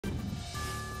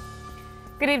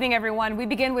Good evening, everyone. We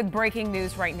begin with breaking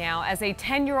news right now as a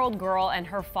 10-year-old girl and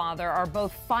her father are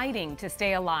both fighting to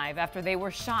stay alive after they were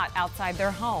shot outside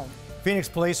their home. Phoenix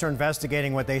police are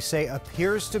investigating what they say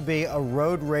appears to be a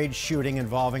road rage shooting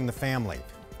involving the family.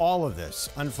 All of this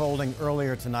unfolding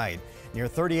earlier tonight near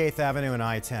 38th Avenue and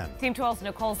I-10. Team 12's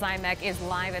Nicole Zymek is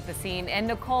live at the scene. And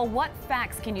Nicole, what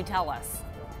facts can you tell us?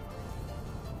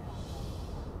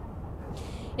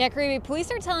 Yeah, Karibi,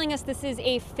 police are telling us this is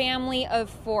a family of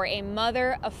four, a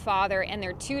mother, a father, and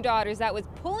their two daughters that was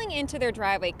pulling into their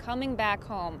driveway coming back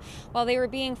home while they were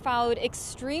being followed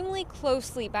extremely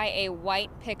closely by a white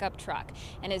pickup truck.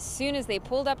 And as soon as they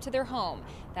pulled up to their home,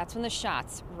 that's when the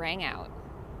shots rang out.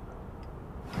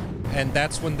 And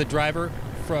that's when the driver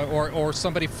or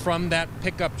somebody from that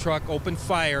pickup truck opened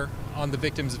fire on the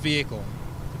victim's vehicle.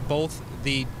 Both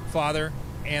the father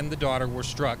and the daughter were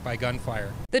struck by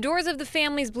gunfire. The doors of the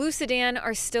family's blue sedan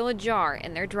are still ajar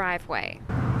in their driveway.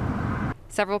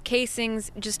 Several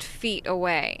casings just feet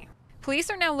away.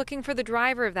 Police are now looking for the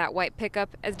driver of that white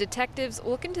pickup as detectives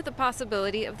look into the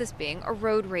possibility of this being a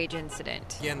road rage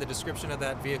incident. Again, the description of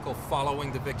that vehicle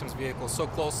following the victim's vehicle so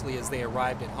closely as they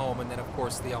arrived at home, and then of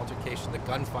course the altercation, the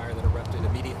gunfire that erupted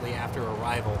immediately after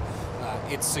arrival.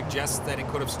 It suggests that it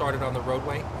could have started on the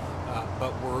roadway,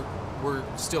 but we're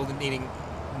still needing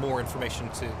more information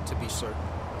to be certain.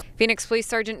 Phoenix Police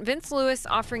Sergeant Vince Lewis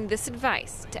offering this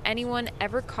advice to anyone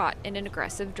ever caught in an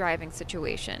aggressive driving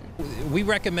situation. We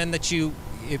recommend that you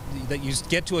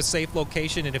get to a safe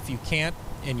location, and if you can't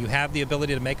and you have the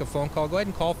ability to make a phone call, go ahead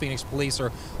and call Phoenix Police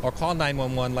or call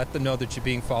 911. Let them know that you're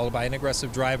being followed by an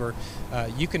aggressive driver.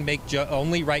 You can make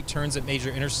only right turns at major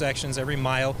intersections every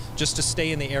mile just to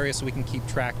stay in the area so we can keep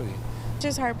track of you.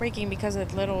 Just heartbreaking because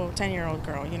of the little 10-year-old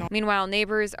girl, you know. Meanwhile,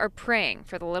 neighbors are praying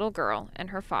for the little girl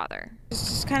and her father. It's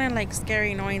just kind of like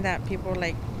scary knowing that people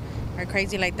are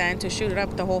crazy like that and to shoot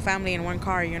up the whole family in one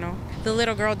car, you know. The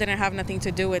little girl didn't have nothing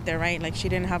to do with it, right? Like, she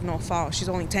didn't have no fault. She's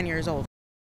only 10 years old.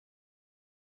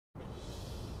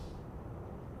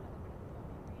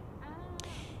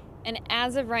 And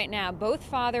as of right now, both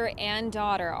father and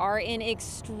daughter are in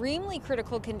extremely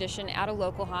critical condition at a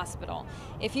local hospital.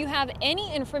 If you have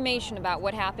any information about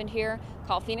what happened here,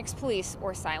 call Phoenix Police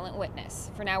or Silent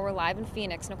Witness. For now, we're live in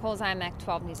Phoenix. Nicole Zymek,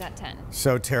 12 News at 10.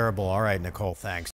 So terrible. All right, Nicole, thanks.